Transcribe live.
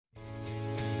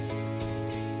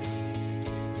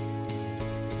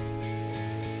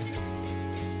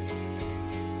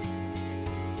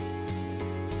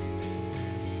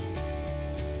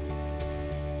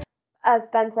as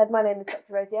Ben said, my name is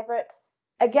Dr. Rosie Everett.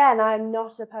 Again, I'm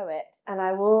not a poet, and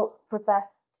I will profess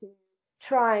to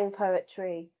trying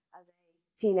poetry as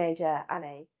a teenager and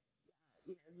a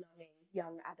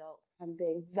young adult and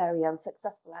being very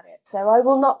unsuccessful at it. So I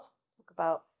will not talk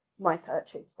about my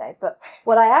poetry today. But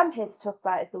what I am here to talk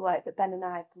about is the work that Ben and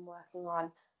I have been working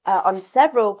on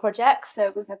several projects.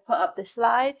 So we have put up this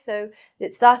slide. So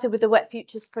it started with the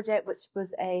WetFutures project, which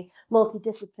was a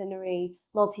multidisciplinary,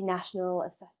 multinational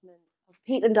assessment of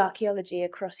peatland archaeology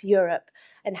across Europe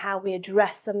and how we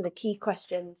address some of the key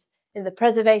questions in the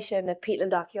preservation of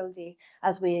peatland archaeology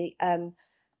as we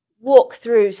walk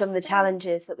through some of the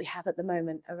challenges that we have at the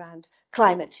moment around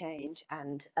climate change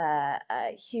and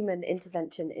human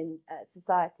intervention in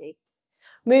society.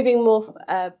 Moving more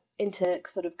into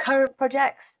sort of current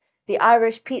projects, the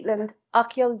Irish Peatland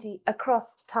Archaeology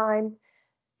Across Time,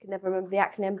 I can never remember the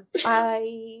acronym,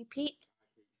 IPEAT,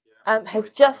 has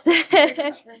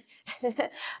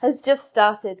just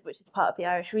started, which is part of the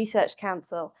Irish Research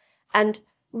Council. And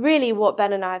really what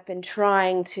Ben and I have been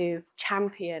trying to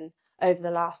champion over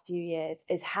the last few years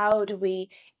is how do we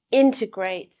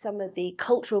integrate some of the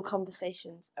cultural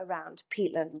conversations around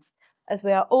peatlands. As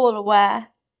we are all aware,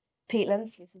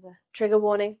 peatlands, this is a trigger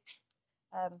warning,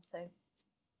 so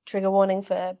trigger warning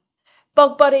for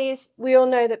bog bodies. We all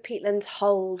know that peatlands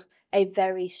hold a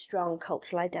very strong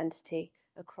cultural identity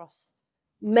across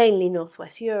mainly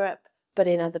Northwest Europe, but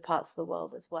in other parts of the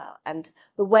world as well. And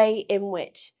the way in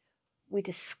which we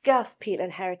discuss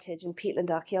peatland heritage and peatland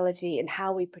archaeology and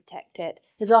how we protect it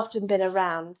has often been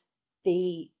around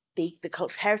the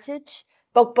cultural heritage.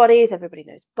 Bog bodies, everybody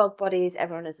knows bog bodies,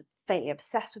 everyone is faintly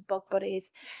obsessed with bog bodies.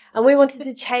 And we wanted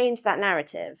to change that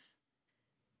narrative.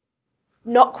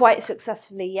 Not quite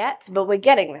successfully yet, but we're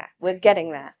getting there. We're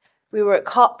getting there. We were at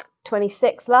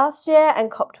COP26 last year and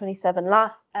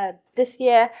COP27 this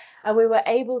year, and we were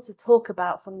able to talk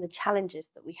about some of the challenges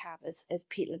that we have as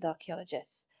peatland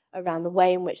archaeologists around the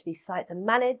way in which these sites are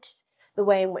managed, the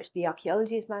way in which the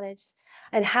archaeology is managed,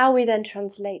 and how we then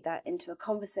translate that into a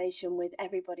conversation with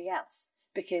everybody else.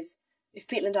 Because if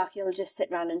peatland archaeologists sit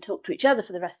around and talk to each other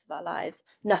for the rest of our lives,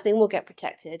 nothing will get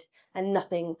protected and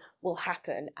nothing will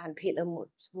happen, and peatland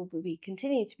will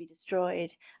continue to be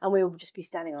destroyed, and we will just be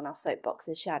standing on our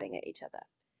soapboxes shouting at each other.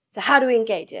 So how do we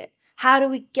engage it? How do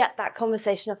we get that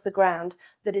conversation off the ground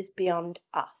that is beyond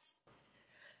us?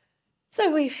 So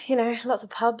we've, lots of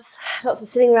pubs, lots of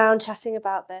sitting around chatting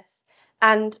about this.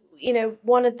 And,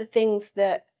 one of the things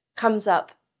that comes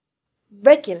up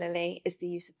regularly is the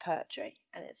use of poetry.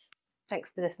 And it's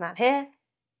thanks to this man here.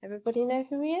 Everybody know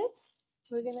who he is?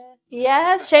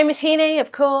 Yes, Seamus Heaney,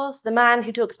 of course, the man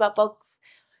who talks about bogs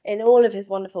in all of his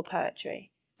wonderful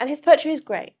poetry. And his poetry is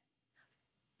great,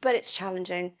 but it's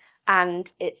challenging. And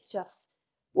it's just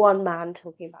one man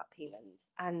talking about peatlands.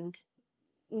 And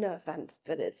no offense,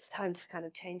 but it's time to kind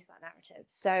of change that narrative.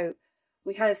 So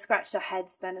we kind of scratched our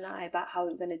heads, Ben and I, about how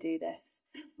we were going to do this.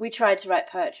 We tried to write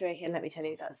poetry, and let me tell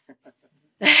you,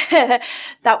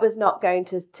 that was not going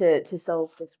to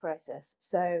solve this process.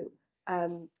 So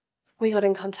we got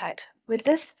in contact with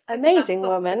this amazing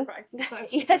woman.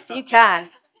 Yes, you can.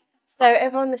 So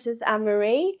everyone, this is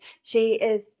Annemarie. She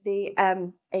is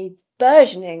a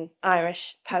burgeoning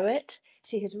Irish poet.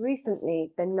 She has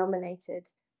recently been nominated.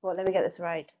 Well, let me get this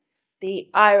right. The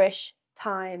Irish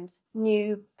Times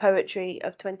New Poetry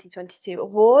of 2022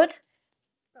 Award.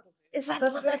 Is that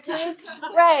it?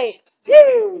 Great.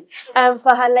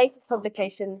 For her latest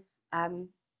publication,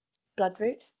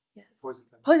 Bloodroot. Yeah.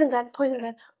 Poison Glen. Oh,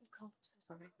 God, so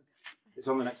sorry. It's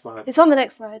on the next slide. It's on the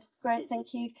next slide. Great,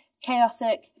 thank you.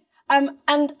 Chaotic.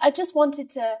 And I just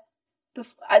wanted to.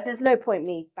 There's no point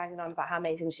me banging on about how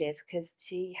amazing she is, because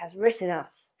she has written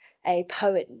us a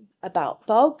poem about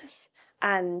bogs,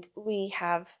 and we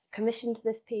have commissioned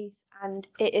this piece, and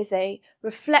it is a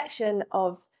reflection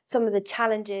of some of the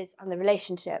challenges and the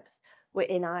relationships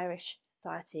in Irish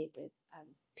society with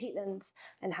peatlands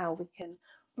and how we can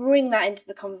bring that into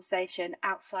the conversation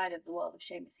outside of the world of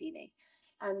Seamus Heaney.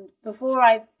 And before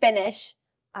I finish,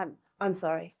 I'm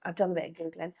sorry, I've done a bit of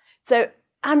Googling. So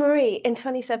Annemarie, in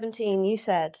 2017, you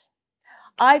said,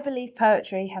 "I believe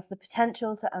poetry has the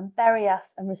potential to unbury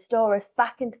us and restore us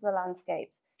back into the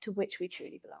landscapes to which we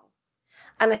truly belong."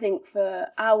 And I think for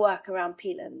our work around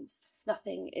peatlands,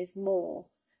 nothing is more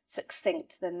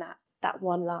succinct than that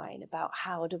one line about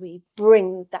how do we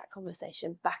bring that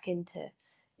conversation back into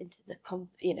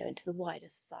the wider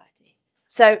society.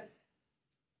 So,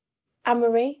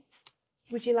 Annemarie,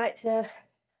 would you like to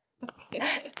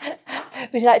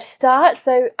start?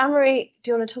 So, Annemarie,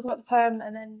 do you want to talk about the poem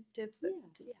and then do?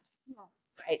 Yeah.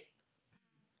 Great.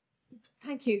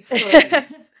 Thank you.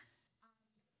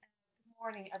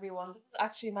 Morning, everyone. This is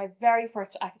actually my very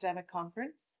first academic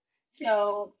conference.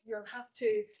 So you'll have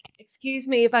to excuse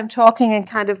me if I'm talking in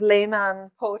kind of layman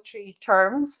poetry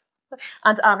terms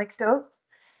and anecdotes.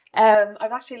 I'm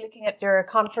actually looking at your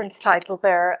conference title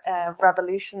there,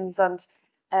 Revolutions, and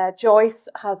Joyce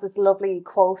has this lovely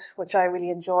quote, which I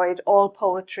really enjoyed. All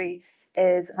poetry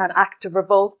is an act of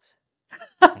revolt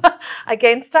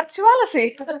against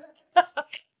actuality. Are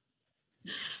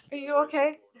you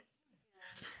okay?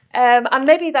 And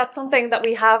maybe that's something that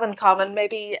we have in common.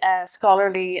 Maybe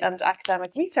scholarly and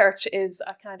academic research is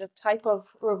a kind of type of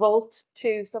revolt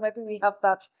too. So maybe we have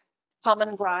that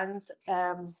common ground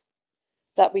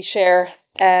that we share.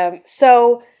 It's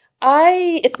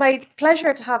my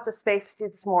pleasure to have the space with you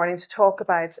this morning to talk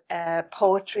about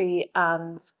poetry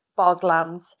and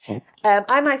boglands.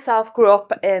 I myself grew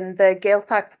up in the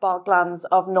Gaeltacht boglands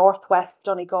of northwest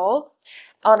Donegal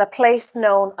on a place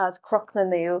known as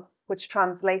Crochnanew, which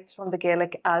translates from the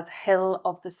Gaelic as Hill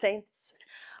of the Saints.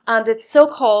 And it's so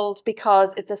called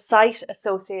because it's a site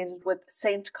associated with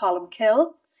Saint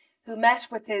Columkill, who met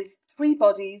with his 3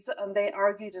 buddies and they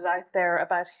argued it out there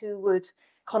about who would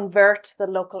convert the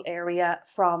local area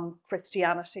from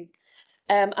Christianity.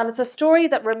 And it's a story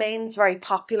that remains very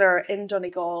popular in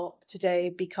Donegal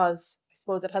today because I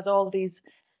suppose it has all these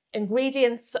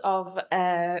ingredients of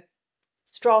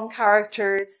strong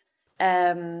characters,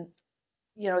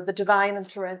 the divine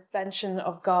intervention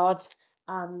of God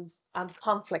and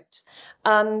conflict.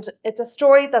 And it's a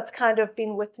story that's kind of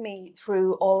been with me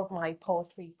through all of my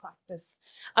poetry practice.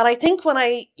 And I think when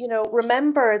I,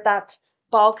 remember that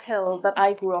bog hill that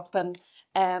I grew up in,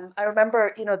 I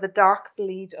remember, the dark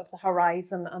bleed of the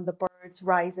horizon and the birds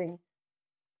rising.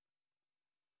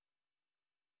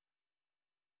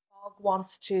 Bog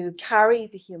wants to carry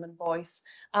the human voice.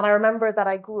 And I remember that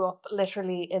I grew up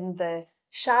literally in the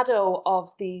shadow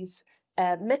of these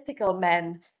mythical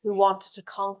men who wanted to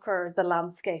conquer the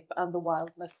landscape and the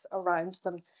wildness around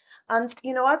them. And,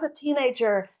 as a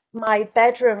teenager, my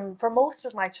bedroom, for most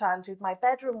of my childhood, my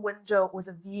bedroom window was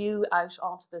a view out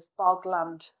onto this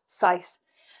bogland site.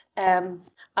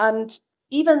 And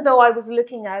even though I was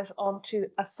looking out onto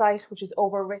a site which is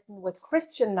overwritten with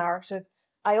Christian narrative,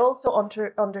 I also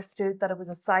understood that it was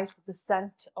a site with the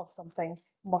scent of something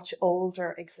much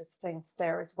older existing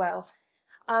there as well.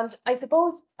 And I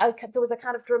suppose there was a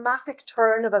kind of dramatic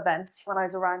turn of events when I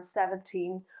was around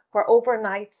 17, where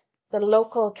overnight the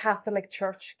local Catholic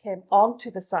Church came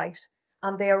onto the site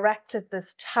and they erected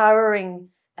this towering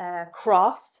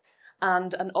cross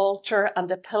and an altar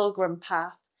and a pilgrim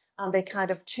path. And they kind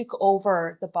of took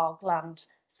over the bogland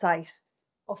site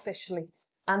officially.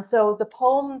 And so the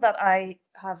poem that I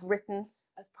have written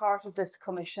as part of this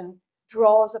commission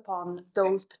draws upon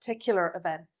those particular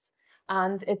events.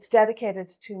 And it's dedicated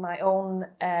to my own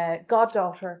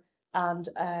goddaughter, and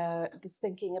was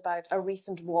thinking about a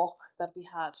recent walk that we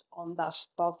had on that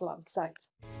bogland site.